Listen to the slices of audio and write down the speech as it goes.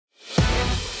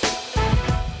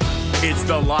It's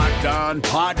the Locked On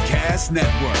Podcast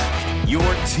Network, your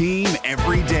team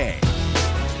every day.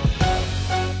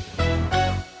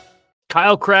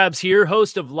 Kyle Krabs here,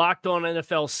 host of Locked On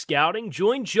NFL Scouting.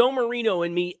 Join Joe Marino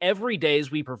and me every day as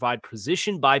we provide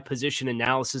position-by-position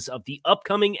analysis of the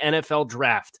upcoming NFL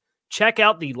Draft. Check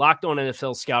out the Locked On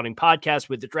NFL Scouting podcast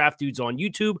with the Draft Dudes on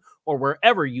YouTube or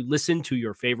wherever you listen to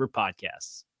your favorite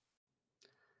podcasts.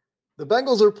 The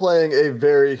Bengals are playing a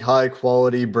very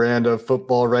high-quality brand of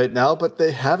football right now, but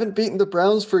they haven't beaten the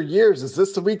Browns for years. Is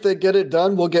this the week they get it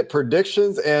done? We'll get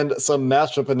predictions and some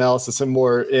matchup analysis and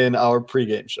more in our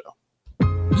pregame show.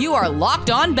 You are Locked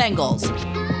On Bengals,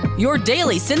 your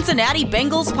daily Cincinnati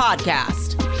Bengals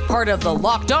podcast, part of the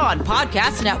Locked On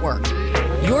Podcast Network,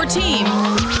 your team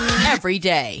every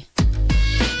day.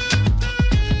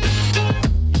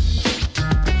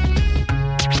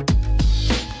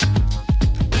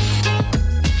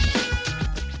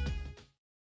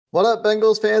 What up,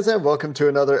 Bengals fans, and welcome to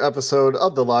another episode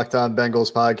of the Locked On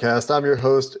Bengals podcast. I'm your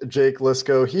host, Jake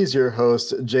Lisco. He's your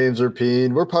host, James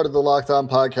Rapine. We're part of the Locked On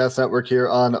Podcast Network here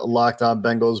on Locked On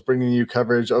Bengals, bringing you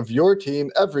coverage of your team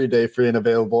every day, free and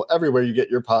available everywhere you get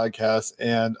your podcasts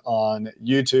and on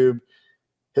YouTube.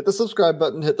 Hit the subscribe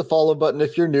button, hit the follow button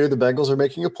if you're new. The Bengals are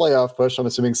making a playoff push. I'm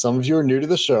assuming some of you are new to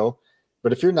the show,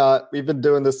 but if you're not, we've been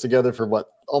doing this together for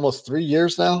almost 3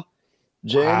 years now?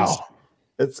 James? Wow.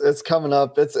 It's coming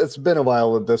up. It's been a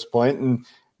while at this point, and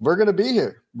we're going to be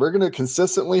here. We're going to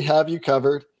consistently have you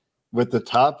covered with the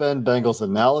top-end Bengals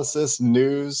analysis,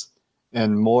 news,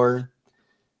 and more.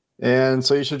 And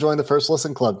so you should join the First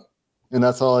Listen Club. And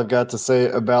that's all I've got to say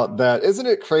about that. Isn't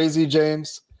it crazy,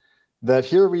 James, that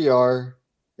here we are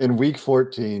in Week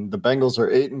 14. The Bengals are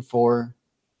 8-4.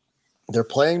 They're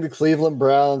playing the Cleveland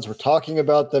Browns. We're talking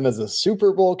about them as a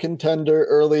Super Bowl contender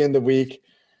early in the week.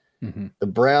 Mm-hmm. The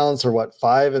Browns are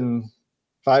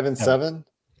 5-7?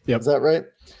 Yep. Is that right?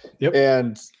 Yep.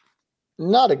 And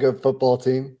not a good football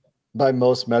team by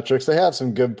most metrics. They have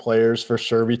some good players for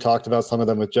sure. We talked about some of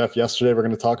them with Jeff yesterday. We're going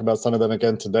to talk about some of them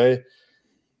again today.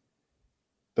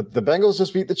 But the Bengals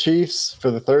just beat the Chiefs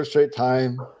for the third straight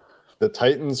time. The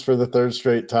Titans for the third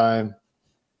straight time.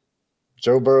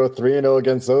 Joe Burrow 3-0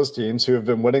 against those teams who have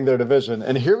been winning their division.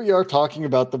 And here we are talking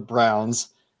about the Browns.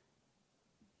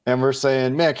 And we're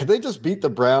saying, man, could they just beat the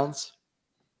Browns?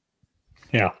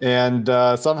 Yeah. And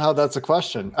somehow that's a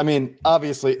question. I mean,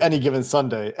 obviously, any given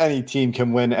Sunday, any team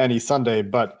can win any Sunday.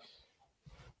 But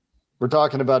we're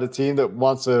talking about a team that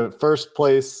wants a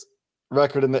first-place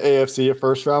record in the AFC, a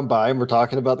first-round bye. And we're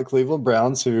talking about the Cleveland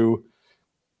Browns who,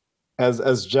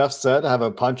 as Jeff said, have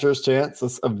a puncher's chance.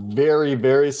 It's a very,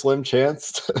 very slim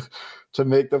chance to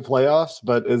make the playoffs,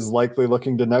 but is likely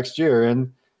looking to next year.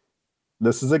 And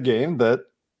this is a game that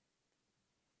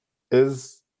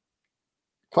is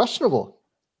questionable,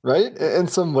 right? In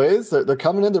some ways, they're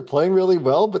coming in, they're playing really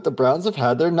well, but the Browns have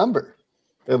had their number,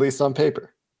 at least on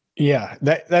paper. Yeah,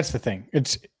 that's the thing.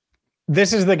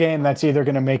 This is the game that's either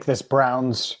going to make this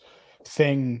Browns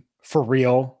thing for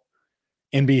real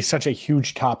and be such a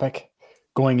huge topic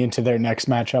going into their next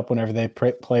matchup whenever they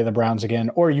play the Browns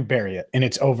again, or you bury it and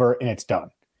it's over and it's done.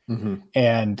 Mm-hmm.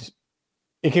 And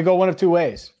it could go one of two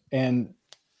ways. And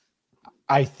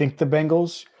I think the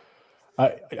Bengals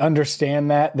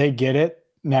understand that. They get it.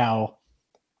 Now,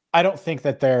 I don't think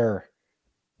that they're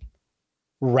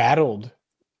rattled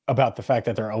about the fact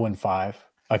that they're 0-5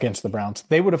 against the Browns.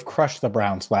 They would have crushed the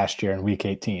Browns last year in Week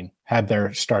 18 had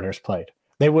their starters played.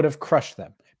 They would have crushed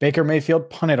them. Baker Mayfield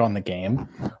punted on the game,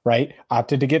 right?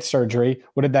 Opted to get surgery.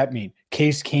 What did that mean?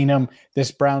 Case Keenum,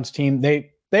 this Browns team,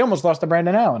 they almost lost to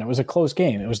Brandon Allen. It was a close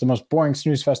game. It was the most boring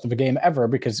snooze fest of a game ever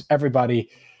because everybody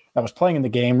that was playing in the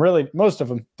game, really, most of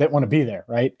them didn't want to be there,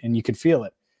 right? And you could feel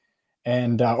it.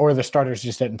 And or the starters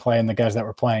just didn't play, and the guys that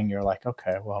were playing, you're like,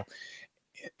 okay, well.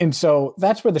 And so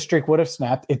that's where the streak would have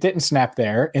snapped. It didn't snap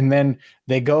there. And then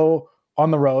they go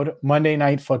on the road, Monday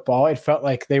Night Football. It felt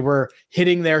like they were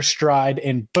hitting their stride,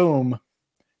 and boom,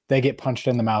 they get punched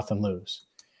in the mouth and lose.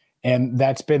 And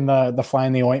that's been the fly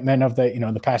in the ointment of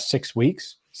the past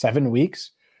 7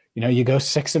 weeks. You go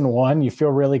 6-1, you feel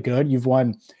really good. You've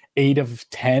won 8 of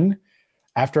 10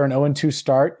 after an 0-2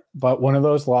 start, but one of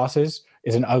those losses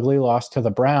is an ugly loss to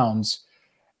the Browns.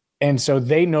 And so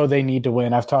they know they need to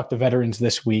win. I've talked to veterans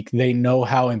this week. They know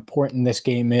how important this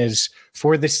game is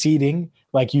for the seeding,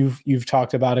 like you've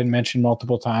talked about and mentioned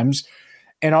multiple times,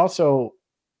 and also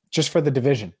just for the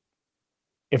division.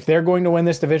 If they're going to win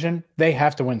this division, they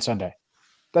have to win Sunday.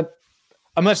 But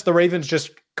unless the Ravens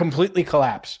just completely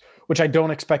collapse, which I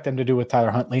don't expect them to do with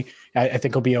Tyler Huntley, I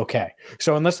think he'll be okay.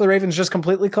 So unless the Ravens just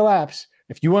completely collapse,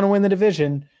 if you want to win the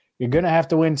division, you're going to have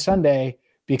to win Sunday,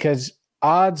 because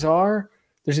odds are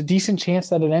there's a decent chance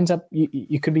that it ends up,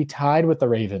 you could be tied with the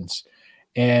Ravens.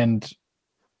 And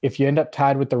if you end up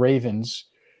tied with the Ravens,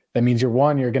 that means you're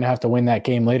going to have to win that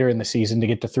game later in the season to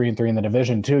get to 3-3 in the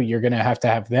division. 2, you're going to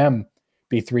have them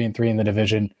be 3-3 in the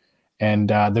division. And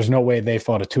there's no way they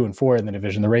fall to 2-4 in the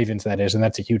division, the Ravens, that is. And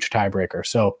that's a huge tiebreaker.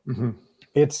 So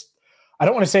I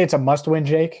don't want to say it's a must win,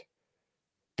 Jake,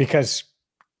 because,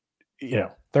 they're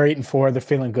 8-4, they're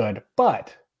feeling good,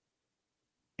 but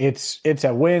it's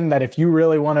a win that if you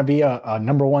really want to be a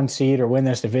number 1 seed or win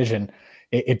this division,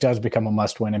 it does become a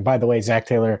must win. And by the way, Zach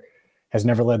Taylor has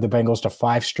never led the Bengals to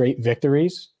 5 straight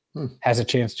victories, has a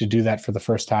chance to do that for the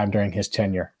first time during his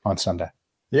tenure on Sunday.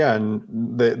 Yeah, and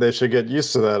they should get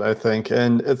used to that, I think.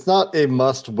 And it's not a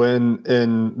must win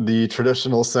in the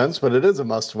traditional sense, but it is a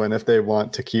must win if they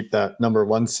want to keep that number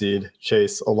 1 seed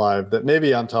chase alive that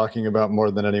maybe I'm talking about more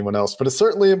than anyone else, but it's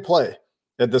certainly in play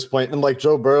at this point. And like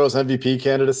Joe Burrow's MVP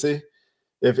candidacy,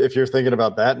 if you're thinking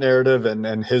about that narrative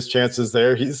and his chances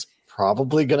there, he's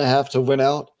probably going to have to win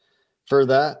out for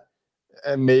that.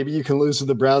 And maybe you can lose to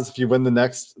the Browns if you win the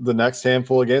next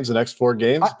handful of games, the next 4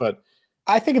 games, but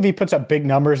I think if he puts up big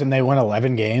numbers and they win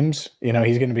 11 games, he's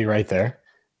going to be right there.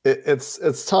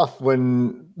 It's tough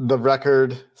when the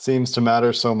record seems to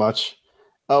matter so much.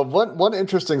 One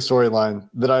interesting storyline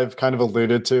that I've kind of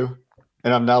alluded to,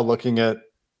 and I'm now looking at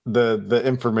the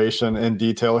information in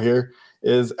detail here,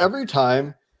 is every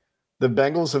time the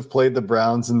Bengals have played the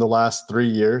Browns in the last 3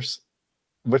 years,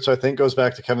 which I think goes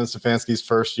back to Kevin Stefanski's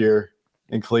first year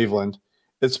in Cleveland,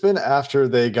 it's been after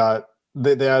they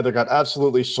either got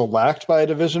absolutely shellacked by a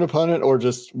division opponent or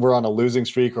just were on a losing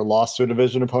streak or lost to a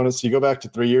division opponent. So you go back to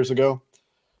 3 years ago,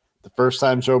 the first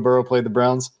time Joe Burrow played the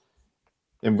Browns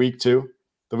in week 2.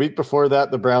 The week before that,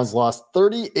 the Browns lost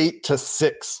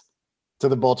 38-6 to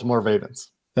the Baltimore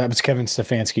Ravens. That was Kevin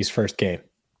Stefanski's first game.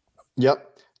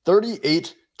 Yep.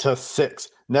 38-6.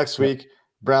 Next week,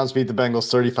 Browns beat the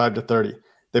Bengals 35-30.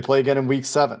 They play again in week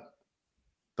 7.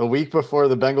 The week before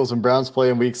the Bengals and Browns play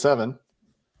in week 7,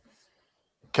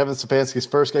 Kevin Stefanski's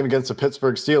first game against the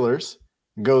Pittsburgh Steelers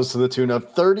goes to the tune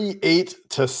of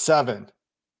 38-7.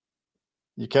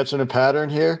 You catching a pattern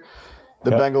here?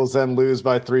 The Bengals then lose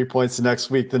by 3 points the next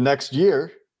week. The next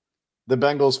year, the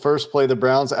Bengals first play the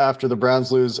Browns after the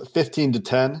Browns lose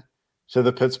 15-10 to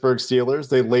the Pittsburgh Steelers.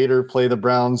 They later play the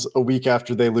Browns a week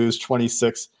after they lose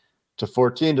 26-14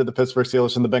 to the Pittsburgh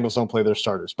Steelers, and the Bengals don't play their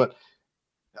starters. But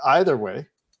either way,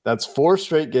 that's 4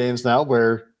 straight games now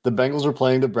where the Bengals are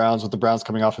playing the Browns with the Browns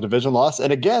coming off a division loss.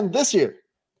 And again, this year,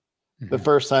 the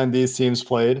first time these teams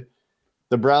played,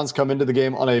 the Browns come into the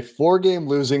game on a 4-game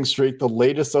losing streak, the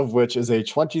latest of which is a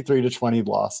 23-20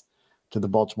 loss to the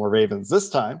Baltimore Ravens. This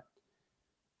time,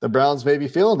 the Browns may be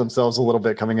feeling themselves a little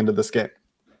bit coming into this game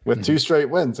with 2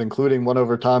 straight wins, including one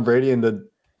over Tom Brady and the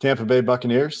Tampa Bay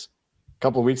Buccaneers a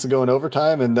couple of weeks ago in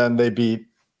overtime, and then they beat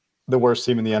the worst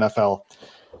team in the NFL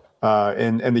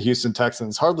and the Houston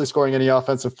Texans, hardly scoring any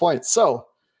offensive points. So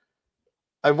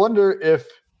I wonder if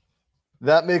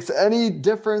that makes any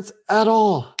difference at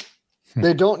all.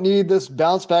 They don't need this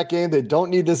bounce back game. They don't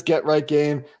need this get right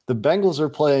game. The Bengals are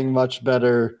playing much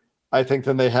better, I think,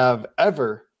 than they have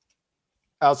ever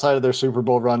outside of their Super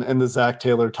Bowl run in the Zach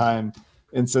Taylor time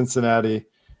in Cincinnati.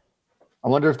 I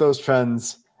wonder if those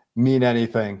trends mean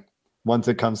anything once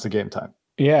it comes to game time.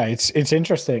 Yeah, it's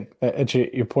interesting that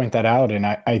you point that out. And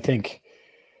I think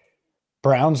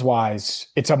Browns-wise,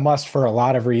 it's a must for a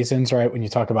lot of reasons, right, when you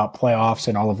talk about playoffs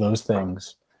and all of those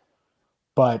things.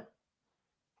 But,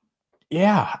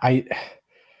 yeah,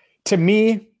 to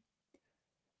me,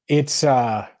 it's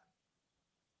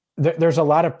there's a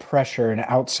lot of pressure and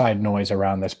outside noise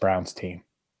around this Browns team.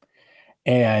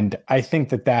 And I think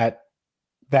that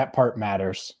part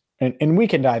matters. And we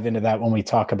can dive into that when we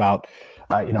talk about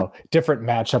different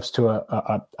matchups to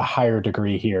a higher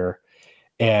degree here.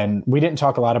 And we didn't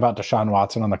talk a lot about Deshaun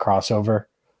Watson on the crossover,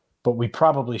 but we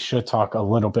probably should talk a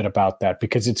little bit about that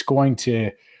because it's going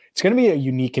to be a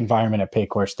unique environment at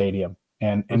Paycor Stadium.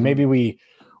 And maybe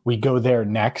we go there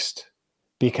next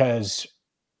because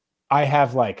I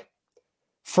have like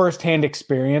firsthand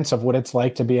experience of what it's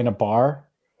like to be in a bar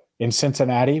in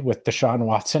Cincinnati with Deshaun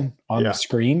Watson on the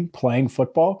screen playing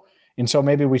football. And so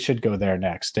maybe we should go there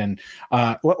next. And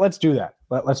let's do that.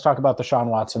 Let's talk about Deshaun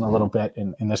Watson a little bit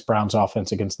in this Browns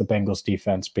offense against the Bengals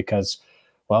defense because,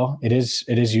 well, it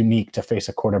is unique to face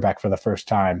a quarterback for the first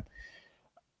time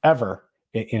ever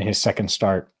in his second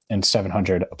start in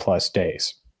 700-plus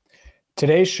days.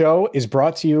 Today's show is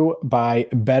brought to you by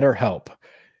BetterHelp.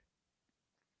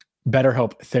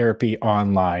 BetterHelp Therapy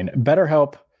Online.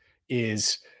 BetterHelp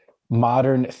is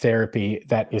modern therapy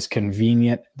that is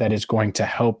convenient, that is going to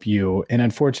help you. And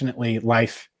unfortunately,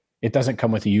 life It doesn't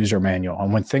come with a user manual.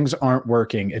 And when things aren't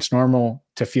working, it's normal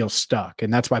to feel stuck.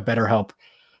 And that's why BetterHelp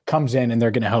comes in and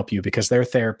they're going to help you, because their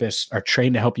therapists are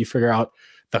trained to help you figure out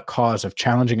the cause of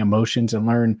challenging emotions and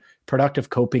learn productive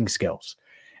coping skills.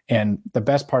 And the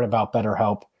best part about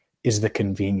BetterHelp is the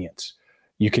convenience.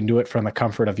 You can do it from the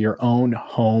comfort of your own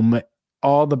home,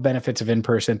 all the benefits of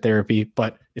in-person therapy,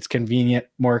 but it's convenient,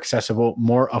 more accessible,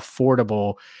 more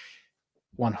affordable,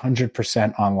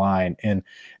 100% online. And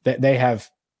they have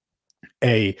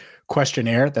a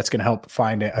questionnaire that's going to help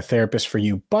find a therapist for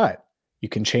you, but you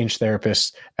can change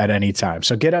therapists at any time.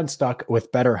 So get unstuck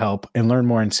with BetterHelp and learn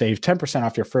more and save 10%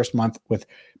 off your first month with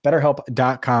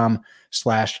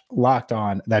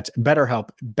BetterHelp.com/lockedon. That's BetterHelp,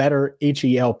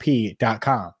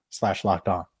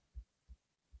 BetterHelp.com/lockedon.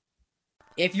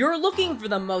 If you're looking for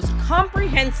the most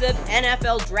comprehensive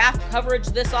NFL draft coverage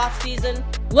this offseason,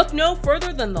 look no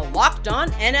further than the Locked On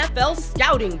NFL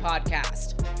Scouting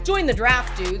Podcast. Join the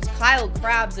draft dudes, Kyle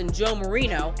Krabs and Joe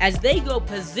Marino, as they go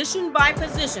position by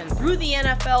position through the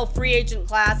NFL free agent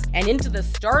class and into the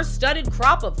star-studded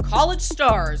crop of college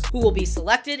stars who will be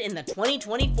selected in the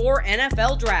 2024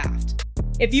 NFL Draft.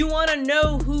 If you want to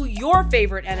know who your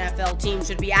favorite NFL team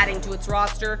should be adding to its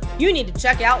roster, you need to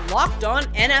check out Locked On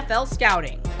NFL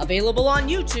Scouting, available on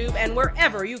YouTube and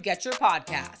wherever you get your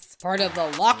podcasts. Part of the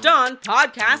Locked On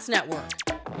Podcast Network,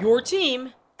 your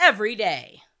team every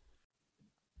day.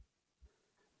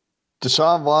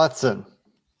 Deshaun Watson,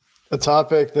 a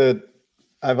topic that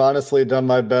I've honestly done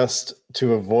my best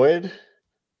to avoid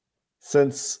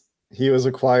since he was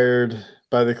acquired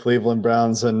by the Cleveland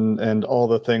Browns and all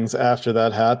the things after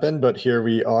that happened. But here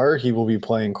we are. He will be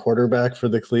playing quarterback for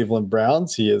the Cleveland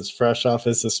Browns. He is fresh off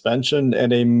his suspension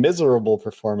and a miserable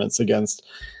performance against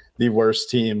the worst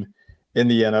team in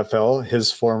the NFL,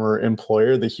 his former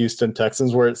employer, the Houston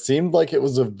Texans, where it seemed like it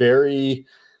was a very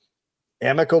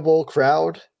amicable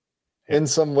crowd in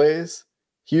some ways.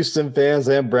 Houston fans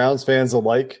and Browns fans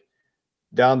alike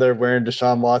down there wearing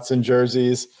Deshaun Watson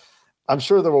jerseys. I'm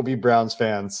sure there will be Browns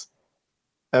fans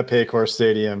at Paycor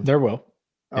Stadium. There will.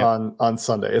 On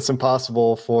Sunday. It's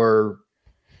impossible for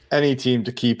any team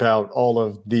to keep out all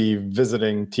of the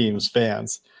visiting team's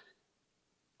fans.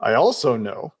 I also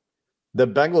know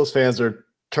that Bengals fans are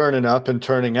turning up and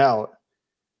turning out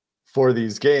for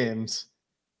these games,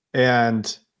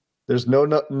 and there's no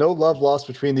love lost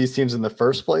between these teams in the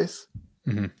first place.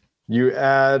 Mm-hmm. You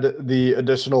add the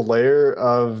additional layer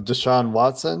of Deshaun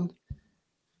Watson.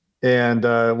 And,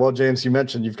 well, James, you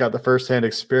mentioned you've got the firsthand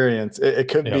experience. It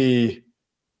could be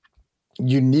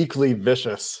uniquely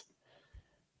vicious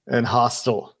and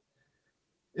hostile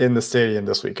in the stadium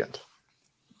this weekend.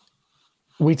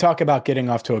 We talk about getting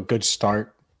off to a good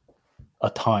start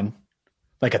a ton.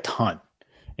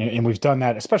 And we've done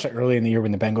that, especially early in the year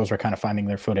when the Bengals were kind of finding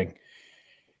their footing.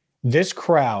 This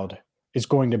crowd is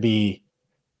going to be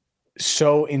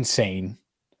so insane,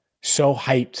 so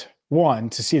hyped, one,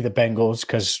 to see the Bengals,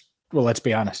 because, well, let's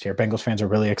be honest here, Bengals fans are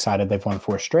really excited. They've won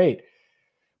 4 straight.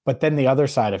 But then the other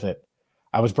side of it,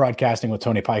 I was broadcasting with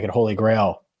Tony Pike at Holy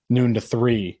Grail, noon to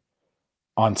 3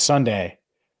 on Sunday.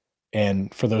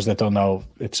 And for those that don't know,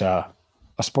 it's a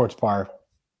sports bar,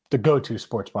 the go-to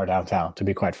sports bar downtown, to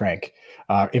be quite frank,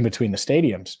 in between the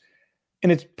stadiums.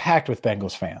 And it's packed with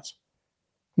Bengals fans.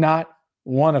 Not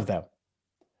one of them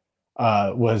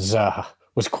was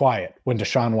quiet when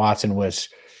Deshaun Watson was,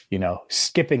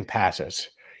 skipping passes.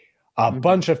 A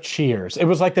bunch of cheers. It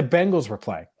was like the Bengals were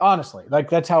playing, honestly. Like,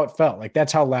 that's how it felt. Like,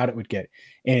 that's how loud it would get.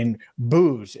 And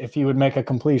boos if he would make a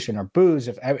completion, or boos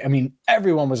if,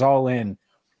 everyone was all in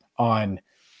on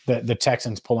the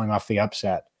Texans pulling off the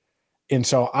upset. And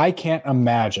so I can't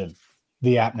imagine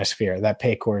the atmosphere that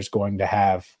Paycor is going to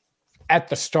have at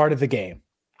the start of the game.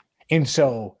 And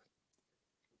so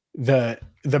the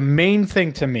main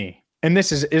thing to me, and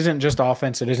this isn't just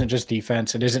offense, it isn't just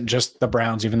defense, it isn't just the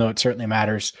Browns, even though it certainly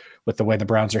matters with the way the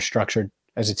Browns are structured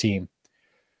as a team.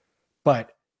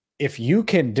 But if you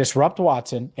can disrupt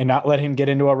Watson and not let him get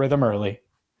into a rhythm early,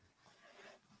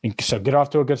 and so get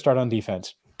off to a good start on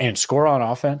defense and score on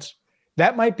offense,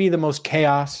 that might be the most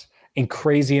chaos and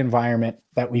crazy environment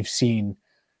that we've seen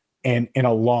in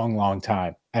a long, long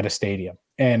time at a stadium.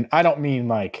 And I don't mean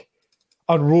like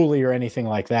unruly or anything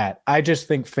like that. I just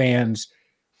think fans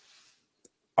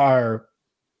are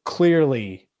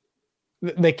clearly,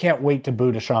 they can't wait to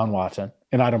boo Deshaun Watson,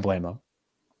 and I don't blame them.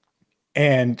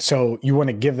 And so you want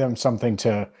to give them something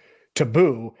to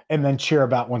boo and then cheer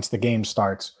about once the game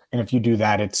starts. And if you do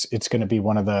that, it's going to be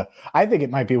I think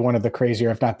it might be one of the crazier,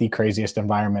 if not the craziest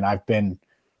environment I've been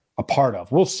a part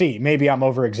of. We'll see. Maybe I'm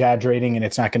over exaggerating and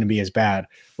it's not going to be as bad.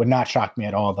 Would not shock me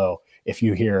at all, though, if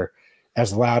you hear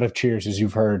as loud of cheers as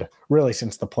you've heard really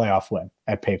since the playoff win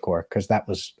at Paycor, because that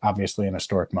was obviously an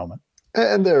historic moment.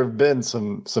 And there have been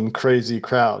some crazy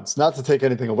crowds. Not to take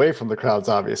anything away from the crowds,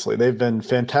 obviously. They've been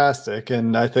fantastic,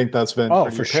 and I think that's been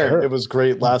pretty for apparent. sure. It was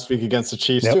great last week against the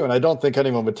Chiefs, too, and I don't think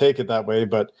anyone would take it that way,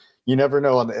 but you never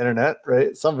know on the internet,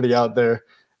 right? Somebody out there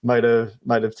might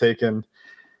have taken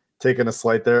a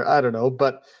slight there. I don't know,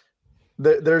 but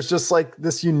there's just like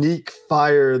this unique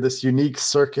fire, this unique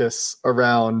circus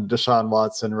around Deshaun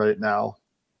Watson right now,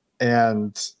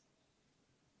 and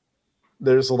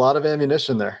there's a lot of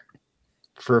ammunition there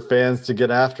for fans to get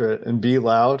after it and be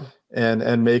loud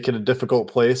and make it a difficult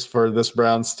place for this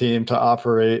Browns team to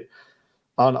operate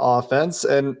on offense.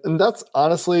 And that's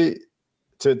honestly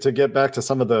to get back to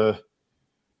some of the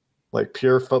like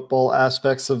pure football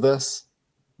aspects of this,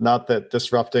 not that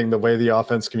disrupting the way the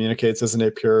offense communicates isn't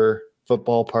a pure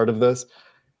football part of this.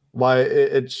 Why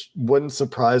it wouldn't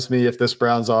surprise me if this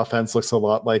Browns offense looks a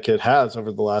lot like it has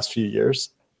over the last few years,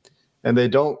 and they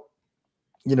don't,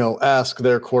 ask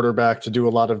their quarterback to do a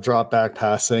lot of drop back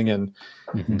passing and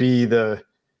be the,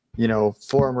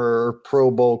 former Pro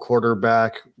Bowl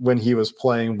quarterback when he was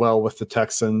playing well with the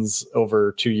Texans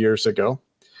over 2 years ago.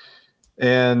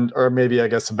 Or maybe I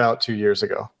guess about 2 years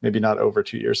ago, maybe not over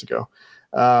 2 years ago.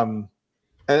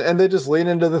 And they just lean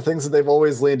into the things that they've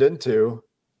always leaned into,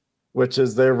 which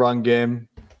is their run game,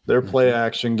 their play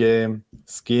action game,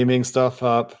 scheming stuff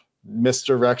up,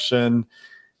 misdirection,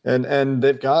 and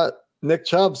they've got Nick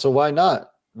Chubb, so why not,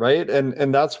 right?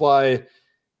 And that's why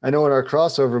I know in our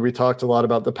crossover we talked a lot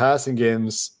about the passing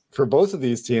games for both of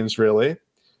these teams, really.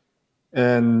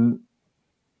 And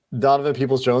Donovan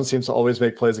Peoples-Jones seems to always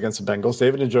make plays against the Bengals.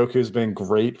 David Njoku has been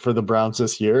great for the Browns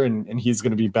this year, and he's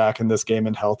going to be back in this game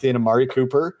and healthy. And Amari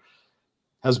Cooper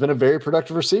has been a very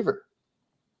productive receiver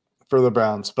for the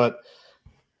Browns.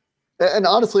 And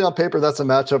honestly, on paper, that's a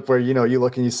matchup where, you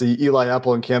look and you see Eli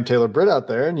Apple and Cam Taylor-Britt out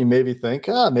there, and you maybe think,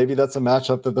 maybe that's a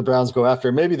matchup that the Browns go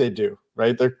after. Maybe they do,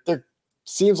 right? There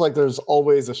seems like there's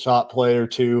always a shot play or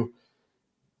two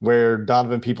where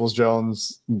Donovan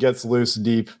Peoples-Jones gets loose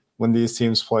deep when these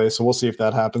teams play. So we'll see if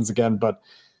that happens again. But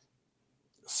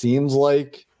seems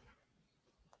like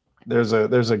there's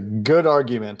a good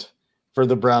argument for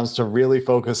the Browns to really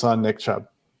focus on Nick Chubb.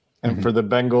 And for the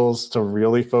Bengals to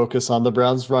really focus on the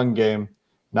Browns' run game.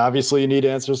 And obviously you need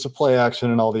answers to play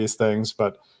action and all these things,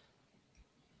 but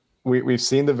we've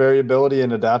seen the variability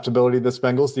and adaptability of this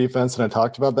Bengals defense, and I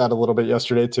talked about that a little bit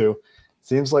yesterday too.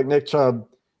 Seems like Nick Chubb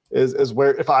is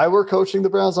where, if I were coaching the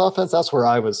Browns offense, that's where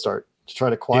I would start, to try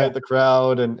to quiet the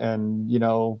crowd and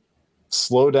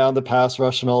slow down the pass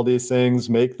rush and all these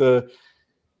things, make the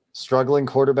struggling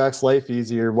quarterback's life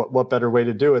easier. What better way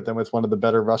to do it than with one of the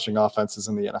better rushing offenses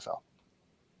in the NFL?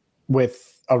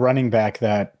 With a running back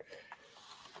that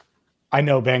I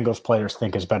know Bengals players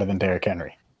think is better than Derrick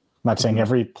Henry. I'm not saying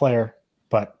every player,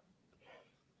 but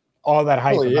all that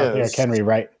hype about Derrick Henry,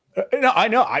 right? No, I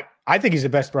know. I think he's the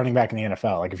best running back in the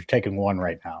NFL. Like if you're taking one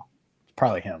right now, it's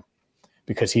probably him,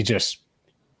 because he's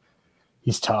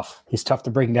tough. He's tough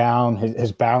to bring down.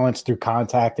 His balance through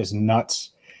contact is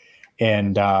nuts.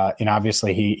 And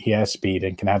obviously he has speed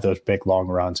and can have those big long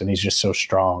runs, and he's just so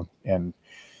strong and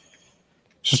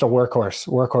just a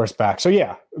workhorse back. So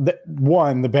yeah, the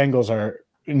Bengals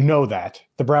know that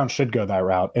the Browns should go that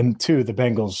route, and two, the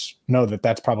Bengals know that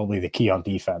that's probably the key on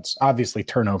defense. Obviously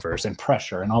turnovers and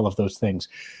pressure and all of those things,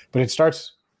 but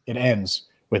it ends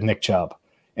with Nick Chubb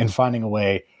and finding a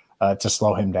way to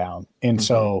slow him down. And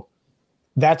so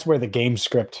that's where the game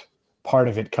script part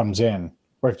of it comes in,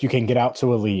 where if you can get out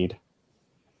to a lead.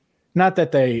 Not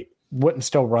that they wouldn't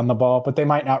still run the ball, but they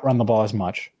might not run the ball as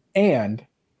much. And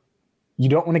you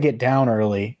don't want to get down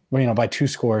early, by 2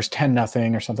 scores,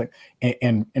 10-0 or something,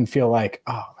 and feel like,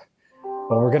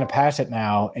 we're going to pass it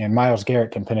now, and Myles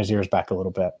Garrett can pin his ears back a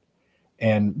little bit.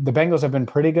 And the Bengals have been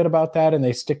pretty good about that, and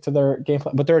they stick to their game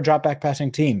plan, but they're a drop-back passing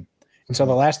team. And so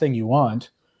the last thing you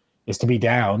want is to be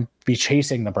down, be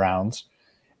chasing the Browns.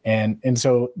 And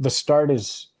so the start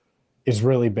is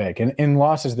really big. And in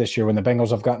losses this year, when the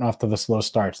Bengals have gotten off to the slow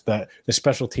starts, the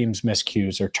special teams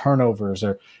miscues or turnovers,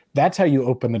 that's how you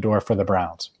open the door for the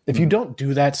Browns. If you don't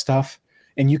do that stuff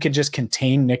and you can just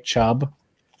contain Nick Chubb,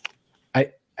 I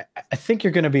think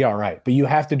you're going to be all right. But you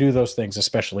have to do those things,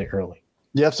 especially early.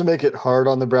 You have to make it hard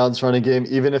on the Browns running game,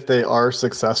 even if they are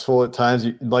successful at times.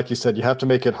 Like you said, you have to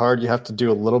make it hard. You have to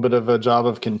do a little bit of a job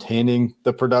of containing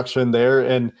the production there.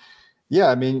 And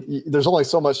yeah, there's only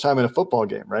so much time in a football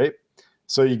game, right?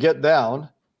 So you get down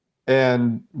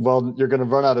and, you're going to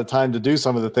run out of time to do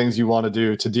some of the things you want to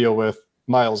do to deal with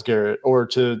Myles Garrett, or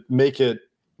to make it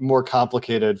more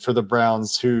complicated for the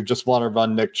Browns who just want to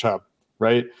run Nick Chubb,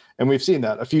 right? And we've seen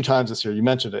that a few times this year. You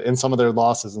mentioned it in some of their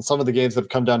losses and some of the games that have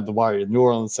come down to the wire, the New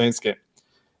Orleans Saints game.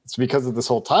 It's because of this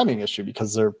whole timing issue,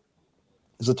 because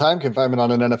there's a time confinement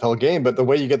on an NFL game, but the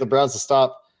way you get the Browns to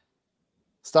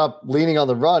stop leaning on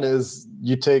the run is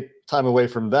you take time away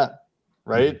from them,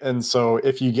 right? Mm-hmm. And so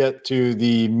if you get to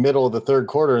the middle of the third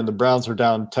quarter and the Browns are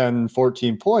down 10,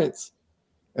 14 points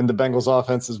and the Bengals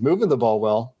offense is moving the ball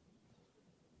well,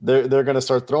 they're going to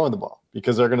start throwing the ball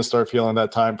because they're going to start feeling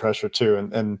that time pressure too.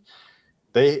 And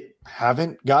they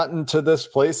haven't gotten to this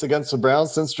place against the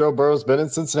Browns since Joe Burrow's been in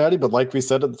Cincinnati. But like we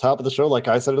said at the top of the show, like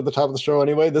I said at the top of the show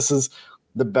anyway, this is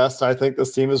the best I think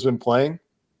this team has been playing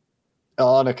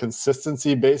on a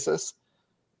consistency basis,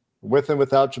 with and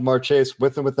without Jamar Chase,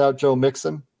 with and without Joe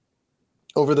Mixon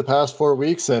over the past 4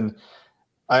 weeks. And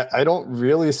I don't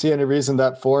really see any reason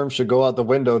that form should go out the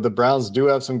window. The Browns do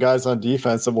have some guys on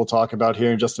defense that we'll talk about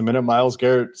here in just a minute. Myles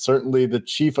Garrett, certainly the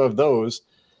chief of those.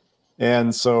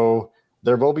 And so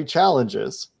there will be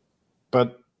challenges,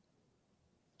 but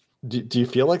do you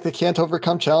feel like they can't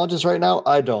overcome challenges right now?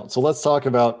 I don't. So let's talk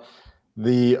about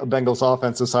the Bengals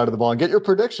offensive side of the ball and get your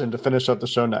prediction to finish up the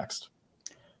show next.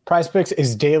 PrizePicks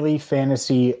is daily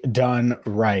fantasy done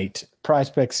right.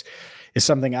 PrizePicks is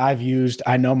something I've used.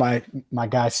 I know my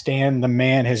guy Stan, the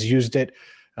man, has used it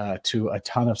to a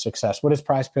ton of success. What is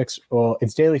PrizePicks? Well,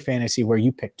 it's daily fantasy where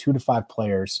you pick 2 to 5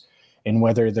 players and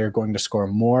whether they're going to score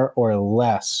more or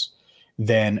less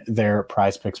than their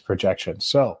PrizePicks projection.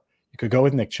 So you could go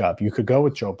with Nick Chubb. You could go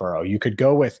with Joe Burrow. You could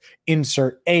go with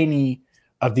insert any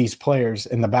of these players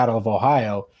in the Battle of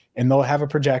Ohio, and they'll have a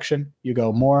projection. You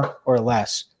go more or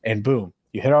less, and boom,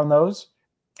 you hit on those,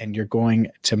 and you're going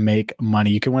to make money.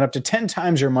 You can win up to 10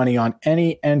 times your money on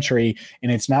any entry,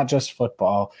 and it's not just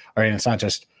football, or it's not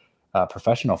just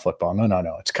professional football.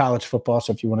 No. It's college football.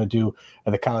 So if you want to do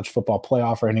the college football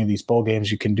playoff or any of these bowl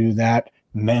games, you can do that.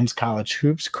 Men's college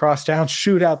hoops, crosstown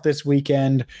shootout this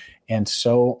weekend, and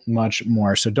so much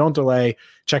more. So don't delay.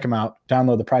 Check them out.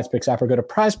 Download the PrizePicks app or go to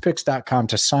prizepicks.com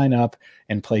to sign up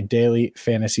and play daily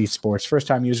fantasy sports.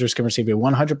 First-time users can receive a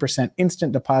 100%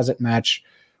 instant deposit match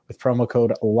with promo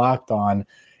code LOCKEDON.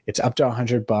 It's up to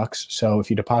 $100. So if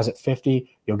you deposit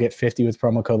 50, you'll get 50 with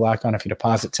promo code LOCKEDON. If you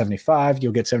deposit 75,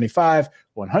 you'll get 75.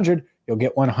 100, you'll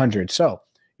get 100. So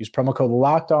use promo code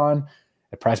LOCKEDON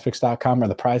at prizepicks.com or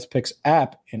the PrizePicks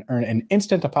app and earn an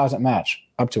instant deposit match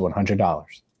up to $100.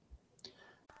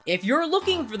 If you're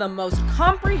looking for the most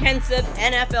comprehensive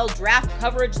NFL draft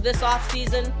coverage this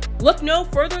offseason, look no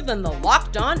further than the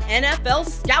Locked On NFL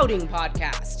Scouting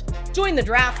Podcast. Join the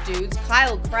draft dudes,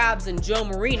 Kyle Krabs and Joe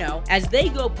Marino, as they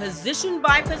go position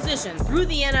by position through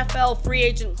the NFL free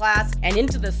agent class and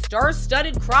into the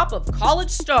star-studded crop of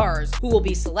college stars who will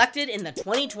be selected in the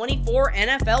 2024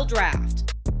 NFL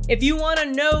Draft. If you want to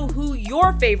know who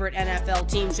your favorite NFL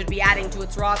team should be adding to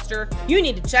its roster, you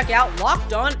need to check out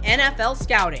Locked On NFL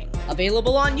Scouting,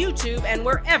 available on YouTube and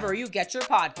wherever you get your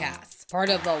podcasts. Part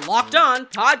of the Locked On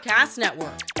Podcast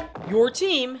Network, your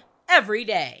team every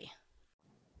day.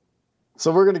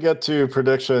 So we're going to get to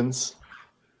predictions.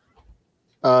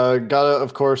 Gotta,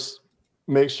 of course,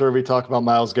 make sure we talk about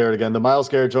Myles Garrett again. The Myles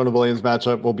Garrett-Jonah Williams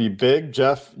matchup will be big.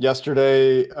 Jeff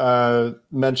yesterday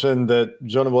mentioned that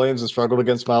Jonah Williams has struggled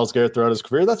against Myles Garrett throughout his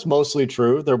career. That's mostly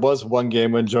true. There was one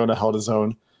game when Jonah held his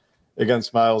own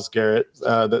against Myles Garrett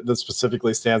that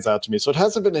specifically stands out to me. So it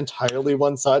hasn't been entirely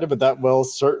one-sided, but that will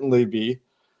certainly be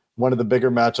one of the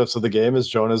bigger matchups of the game as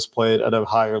Jonah's played at a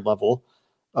higher level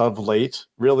of late.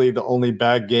 Really the only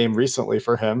bad game recently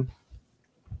for him,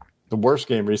 the worst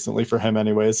game recently for him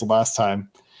anyways, the last time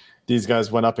these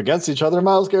guys went up against each other.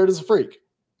 Myles Garrett is a freak.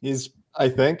 He's, I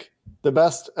think, the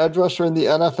best edge rusher in the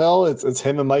NFL. It's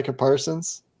him and Micah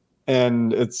Parsons,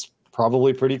 and it's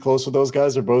probably pretty close with those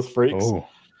guys. They're both freaks. Oh,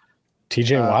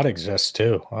 TJ Watt exists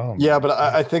too. Oh, yeah, but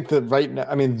I think that right now,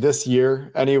 I mean, this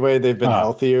year anyway, they've been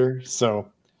healthier. So,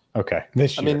 okay,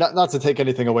 this year. I mean, not to take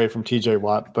anything away from TJ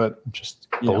Watt, but just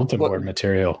bulletin board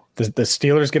material. The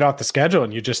Steelers get off the schedule,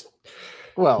 and you just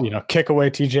kick away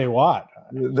TJ Watt.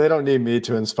 They don't need me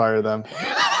to inspire them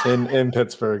in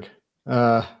Pittsburgh.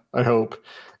 I hope.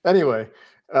 Anyway,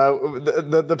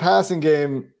 the passing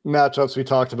game matchups we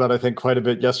talked about, I think, quite a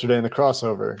bit yesterday in the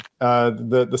crossover.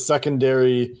 The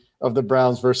secondary of the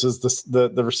Browns versus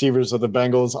the receivers of the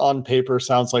Bengals on paper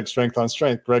sounds like strength on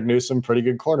strength. Greg Newsome, pretty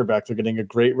good cornerback. They're getting a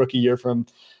great rookie year from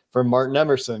Martin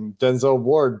Emerson. Denzel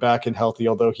Ward back and healthy,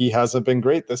 although he hasn't been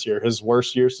great this year. His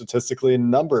worst year statistically in a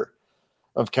number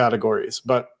of categories.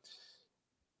 But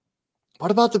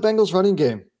what about the Bengals running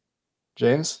game,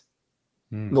 James?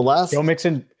 The last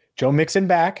Joe Mixon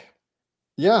back.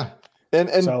 Yeah. And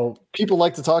so people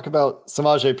like to talk about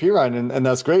Samaje Perine, and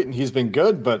that's great, and he's been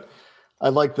good, but I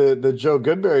like the Joe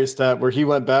Goodberry stat where he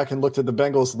went back and looked at the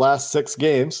Bengals' last 6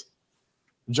 games.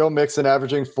 Joe Mixon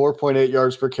averaging 4.8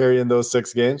 yards per carry in those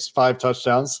 6 games, 5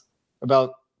 touchdowns,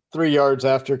 about 3 yards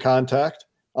after contact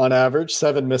on average,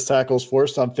 7 missed tackles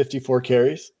forced on 54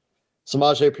 carries.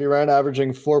 Samaje Perine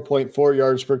averaging 4.4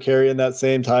 yards per carry in that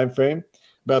same time frame,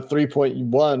 about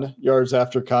 3.1 yards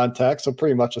after contact, so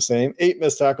pretty much the same. 8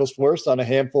 missed tackles forced on a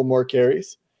handful more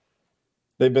carries.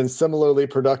 They've been similarly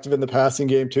productive in the passing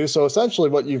game too. So essentially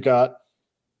what you've got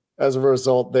as a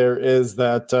result there is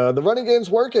that the running game's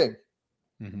working.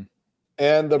 Mm-hmm.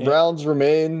 And the Browns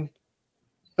remain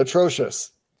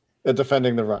atrocious at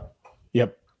defending the run.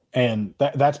 Yep. And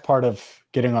that's part of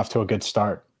getting off to a good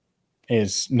start,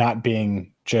 is not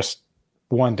being just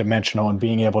one-dimensional and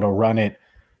being able to run it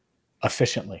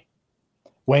efficiently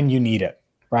when you need it,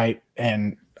 right?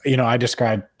 And, I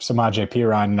describe Samaje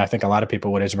Perine, and I think a lot of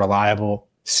people would, as reliable,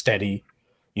 steady,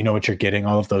 you know what you're getting,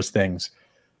 all of those things.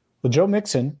 Well, Joe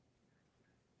Mixon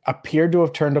appeared to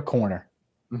have turned a corner,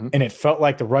 and it felt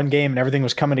like the run game and everything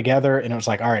was coming together, and it was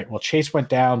like, all right, well, Chase went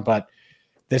down, but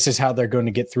this is how they're going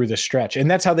to get through the stretch. And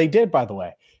that's how they did, by the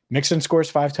way. Mixon scores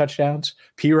 5 touchdowns.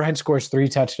 Perine scores 3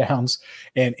 touchdowns.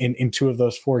 And in 2 of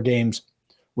those 4 games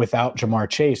without Jamar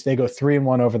Chase, they go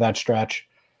 3-1 over that stretch.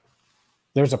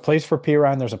 There's a place for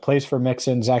Perine. There's a place for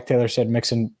Mixon. Zach Taylor said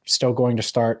Mixon still going to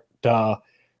start. Duh.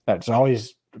 That's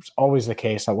always the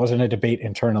case. That wasn't a debate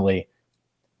internally.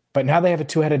 But now they have a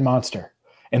 2-headed monster.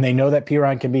 And they know that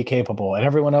Perine can be capable. And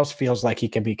everyone else feels like he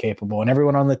can be capable. And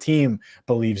everyone on the team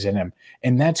believes in him.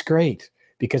 And that's great.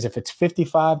 Because if it's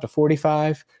 55 to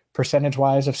 45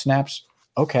 percentage-wise of snaps,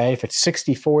 okay. If it's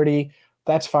 60-40,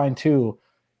 that's fine too.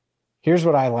 Here's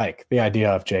what I like the idea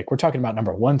of, Jake. We're talking about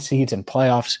number 1 seeds and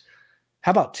playoffs.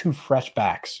 How about 2 fresh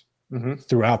backs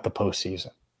throughout the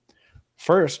postseason?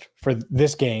 First, for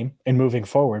this game and moving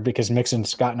forward, because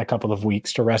Mixon's gotten a couple of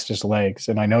weeks to rest his legs,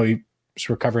 and I know he's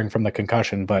recovering from the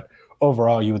concussion, but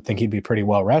overall you would think he'd be pretty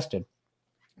well rested.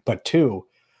 But 2,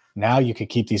 now you could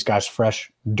keep these guys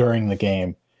fresh during the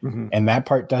game, and that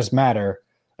part does matter,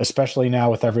 especially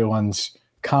now with everyone's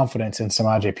confidence in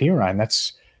Samaje Perine.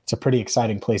 It's a pretty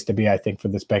exciting place to be, I think, for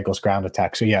this Bengals ground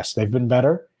attack. So yes, they've been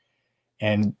better,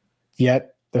 and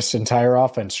yet this entire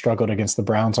offense struggled against the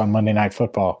Browns on Monday Night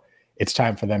Football. It's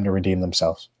time for them to redeem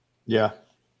themselves. Yeah,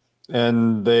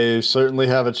 and they certainly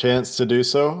have a chance to do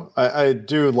so. I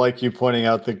do like you pointing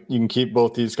out that you can keep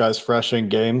both these guys fresh in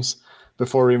games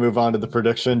before we move on to the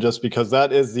prediction, just because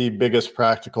that is the biggest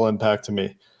practical impact to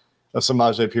me of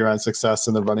Samaje Perine's success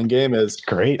in the running game. Is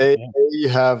great. You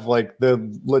have like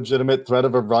the legitimate threat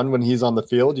of a run when he's on the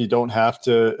field. You don't have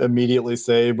to immediately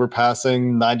say we're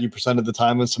passing 90% of the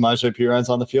time when Samaje Perine's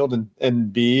on the field,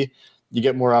 and B, you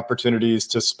get more opportunities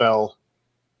to spell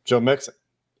Joe Mixon,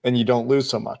 and you don't lose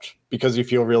so much because you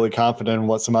feel really confident in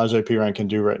what Samaje Perine can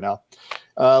do right now.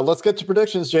 Let's get to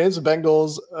predictions, James. The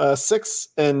Bengals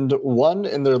 6-1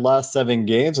 in their last 7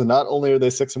 games, and not only are they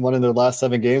 6-1 in their last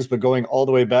 7 games, but going all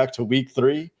the way back to week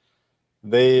 3,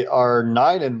 they are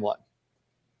 9-1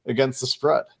 against the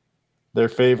spread. They're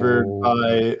favored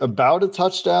by about a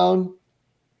touchdown,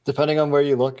 depending on where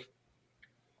you look.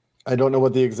 I don't know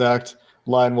what the exact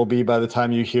line will be by the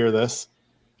time you hear this.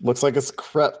 Looks like it's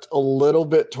crept a little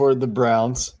bit toward the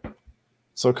Browns.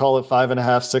 So call it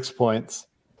 5.5, 6 points.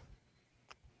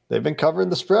 They've been covering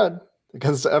the spread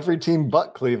against every team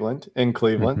but Cleveland in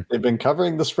Cleveland. They've been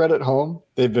covering the spread at home.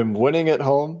 They've been winning at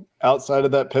home. Outside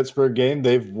of that Pittsburgh game,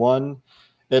 they've won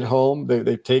at home.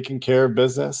 They've taken care of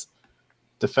business,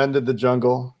 defended the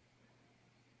jungle.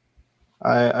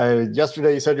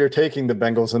 Yesterday you said you're taking the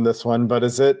Bengals in this one, but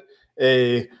is it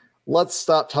a let's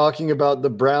stop talking about the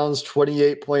Browns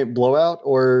 28-point blowout,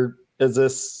 or is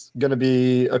this going to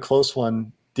be a close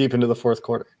one deep into the fourth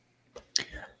quarter?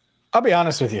 I'll be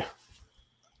honest with you.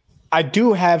 I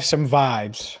do have some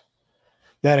vibes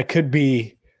that it could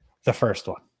be the first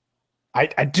one.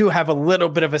 I do have a little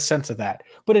bit of a sense of that,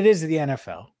 but it is the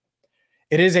NFL.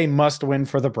 It is a must-win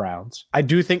for the Browns. I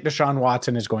do think Deshaun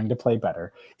Watson is going to play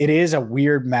better. It is a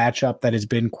weird matchup that has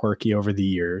been quirky over the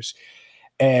years.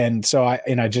 And so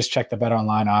I just checked the Bet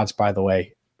Online odds, by the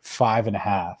way,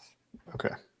 5.5.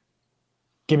 Okay.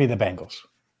 Give me the Bengals.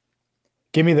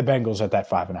 Give me the Bengals at that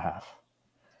 5.5.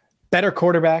 Better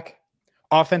quarterback,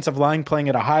 offensive line playing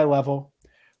at a high level.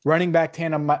 Running back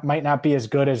tandem might not be as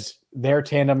good as their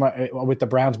tandem with the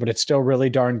Browns, but it's still really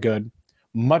darn good.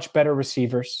 Much better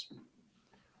receivers.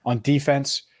 On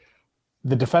defense,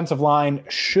 the defensive line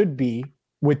should be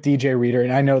with DJ Reader,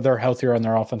 and I know they're healthier on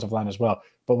their offensive line as well.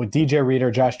 But with DJ Reader,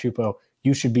 Josh Tupou,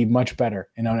 you should be much better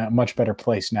and in a much better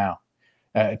place now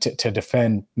to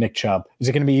defend Nick Chubb. Is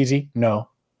it going to be easy? No.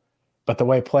 but the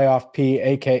way Playoff P,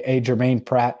 a.k.a. Jermaine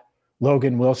Pratt,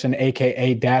 Logan Wilson,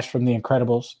 a.k.a. Dash from The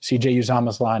Incredibles, CJ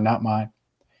Uzama's line, not mine.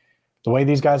 The way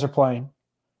these guys are playing,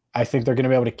 I think they're going to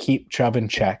be able to keep Chubb in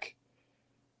check.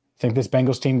 I think this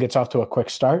Bengals team gets off to a quick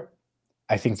start.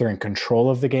 I think they're in control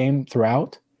of the game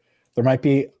throughout. There might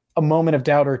be a moment of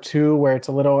doubt or two where it's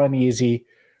a little uneasy,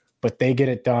 but they get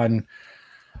it done.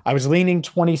 I was leaning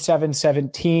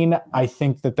 27-17. I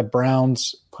think that the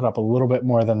Browns put up a little bit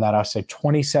more than that. I'll say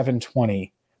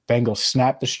 27-20. Bengals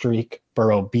snap the streak.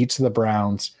 Burrow beats the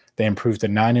Browns. They improve to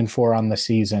 9-4 on the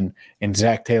season, and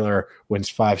Zach Taylor wins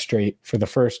 5 straight for the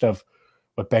first of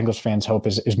what Bengals fans hope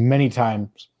is many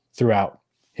times throughout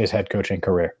his head coaching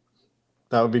career.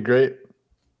 That would be great.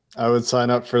 I would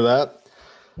sign up for that.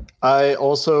 I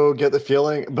also get the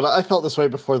feeling, but I felt this way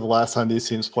before the last time these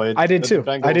teams played. I did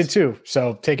too.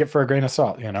 So take it for a grain of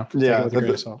salt, you know? Yeah.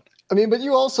 I mean, but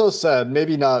you also said,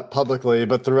 maybe not publicly,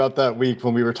 but throughout that week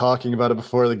when we were talking about it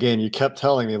before the game, you kept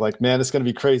telling me, like, man, it's going to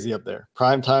be crazy up there.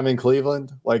 Prime time in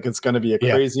Cleveland, like, it's going to be a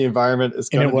crazy environment. It's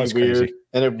going to be weird. Crazy.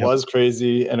 And it was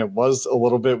crazy, and it was a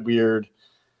little bit weird.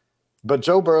 But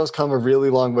Joe Burrow's come a really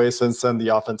long way since then. The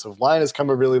offensive line has come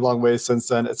a really long way since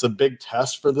then. It's a big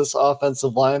test for this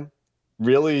offensive line.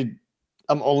 Really,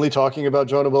 I'm only talking about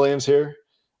Jonah Williams here.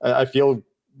 I feel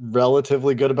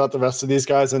relatively good about the rest of these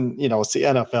guys. And, you know, it's the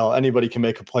NFL. Anybody can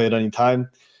make a play at any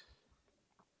time.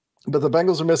 But the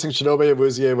Bengals are missing Chidobe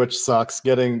Awuzie, which sucks.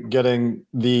 Getting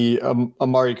the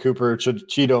Amari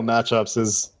Cooper-Cheeto matchups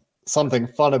is something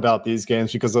fun about these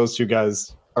games because those two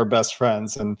guys are best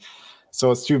friends. And so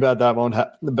it's too bad that won't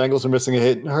happen. The Bengals are missing a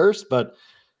Hayden Hurst, but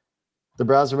the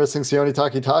Browns are missing Sione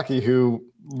Takitaki, who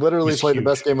literally played the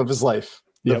best game of his life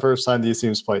the first time these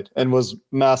teams played and was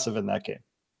massive in that game.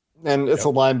 And it's a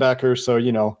linebacker, so,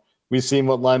 you know, we've seen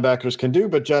what linebackers can do,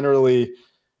 but generally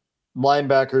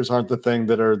linebackers aren't the thing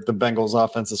that are the Bengals'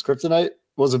 offense's kryptonite.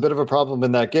 Was a bit of a problem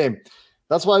in that game.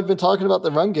 That's why I've been talking about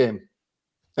the run game,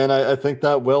 and I think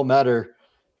that will matter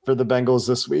for the Bengals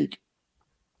this week.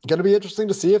 Going to be interesting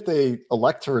to see if they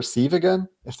elect to receive again,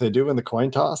 if they do in the coin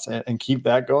toss and keep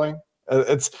that going.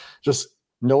 It's just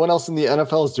no one else in the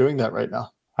NFL is doing that right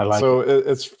now.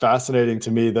 It's fascinating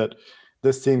to me that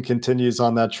this team continues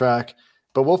on that track,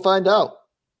 but we'll find out.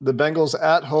 The Bengals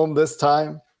at home this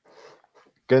time,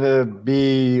 going to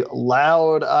be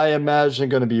loud, I imagine,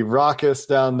 going to be raucous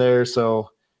down there.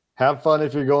 So have fun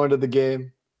if you're going to the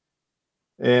game,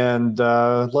 and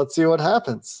let's see what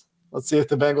happens. Let's see if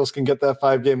the Bengals can get that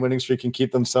 5-game winning streak and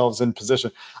keep themselves in position.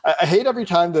 I hate every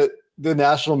time that the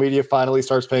national media finally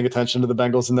starts paying attention to the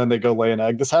Bengals and then they go lay an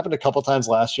egg. This happened a couple times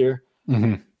last year.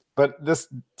 Mm-hmm. But this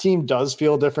team does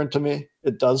feel different to me.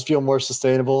 It does feel more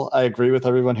sustainable. I agree with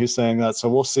everyone who's saying that. So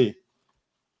we'll see.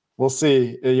 We'll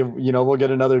see. You know, we'll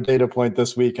get another data point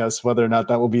this week as to whether or not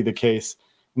that will be the case.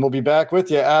 And we'll be back with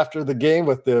you after the game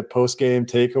with the post-game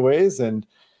takeaways and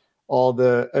all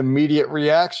the immediate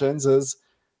reactions as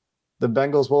the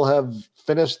Bengals will have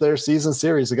finished their season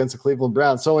series against the Cleveland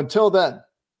Browns. So until then,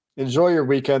 enjoy your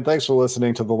weekend. Thanks for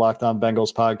listening to the Locked On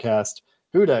Bengals podcast.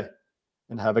 Hooday,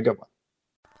 and have a good one.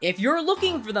 If you're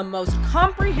looking for the most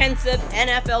comprehensive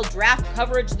NFL draft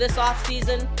coverage this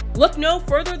offseason, look no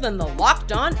further than the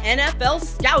Locked On NFL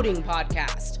Scouting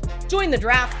Podcast. Join the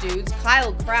draft dudes,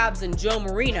 Kyle Krabs and Joe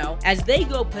Marino, as they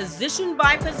go position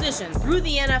by position through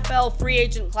the NFL free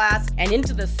agent class and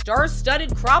into the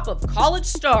star-studded crop of college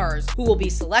stars who will be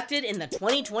selected in the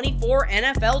 2024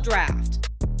 NFL Draft.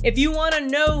 If you want to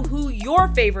know who your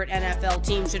favorite NFL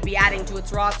team should be adding to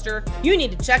its roster, you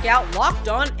need to check out Locked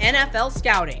On NFL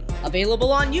Scouting,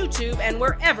 available on YouTube and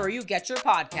wherever you get your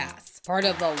podcasts. Part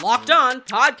of the Locked On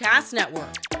Podcast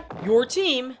Network, your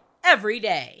team every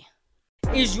day.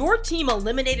 Is your team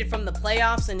eliminated from the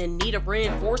playoffs and in need of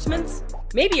reinforcements?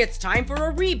 Maybe it's time for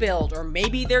a rebuild, or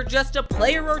maybe they're just a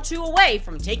player or two away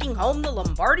from taking home the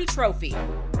Lombardi Trophy.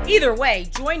 Either way,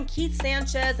 join Keith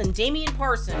Sanchez and Damian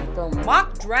Parson for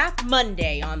Mock Draft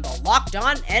Monday on the Locked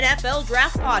On NFL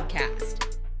Draft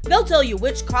Podcast. They'll tell you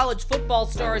which college football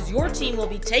stars your team will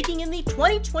be taking in the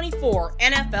 2024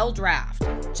 NFL Draft.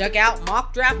 Check out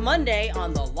Mock Draft Monday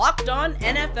on the Locked On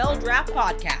NFL Draft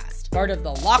Podcast, part of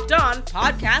the Locked On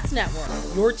Podcast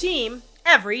Network, your team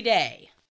every day.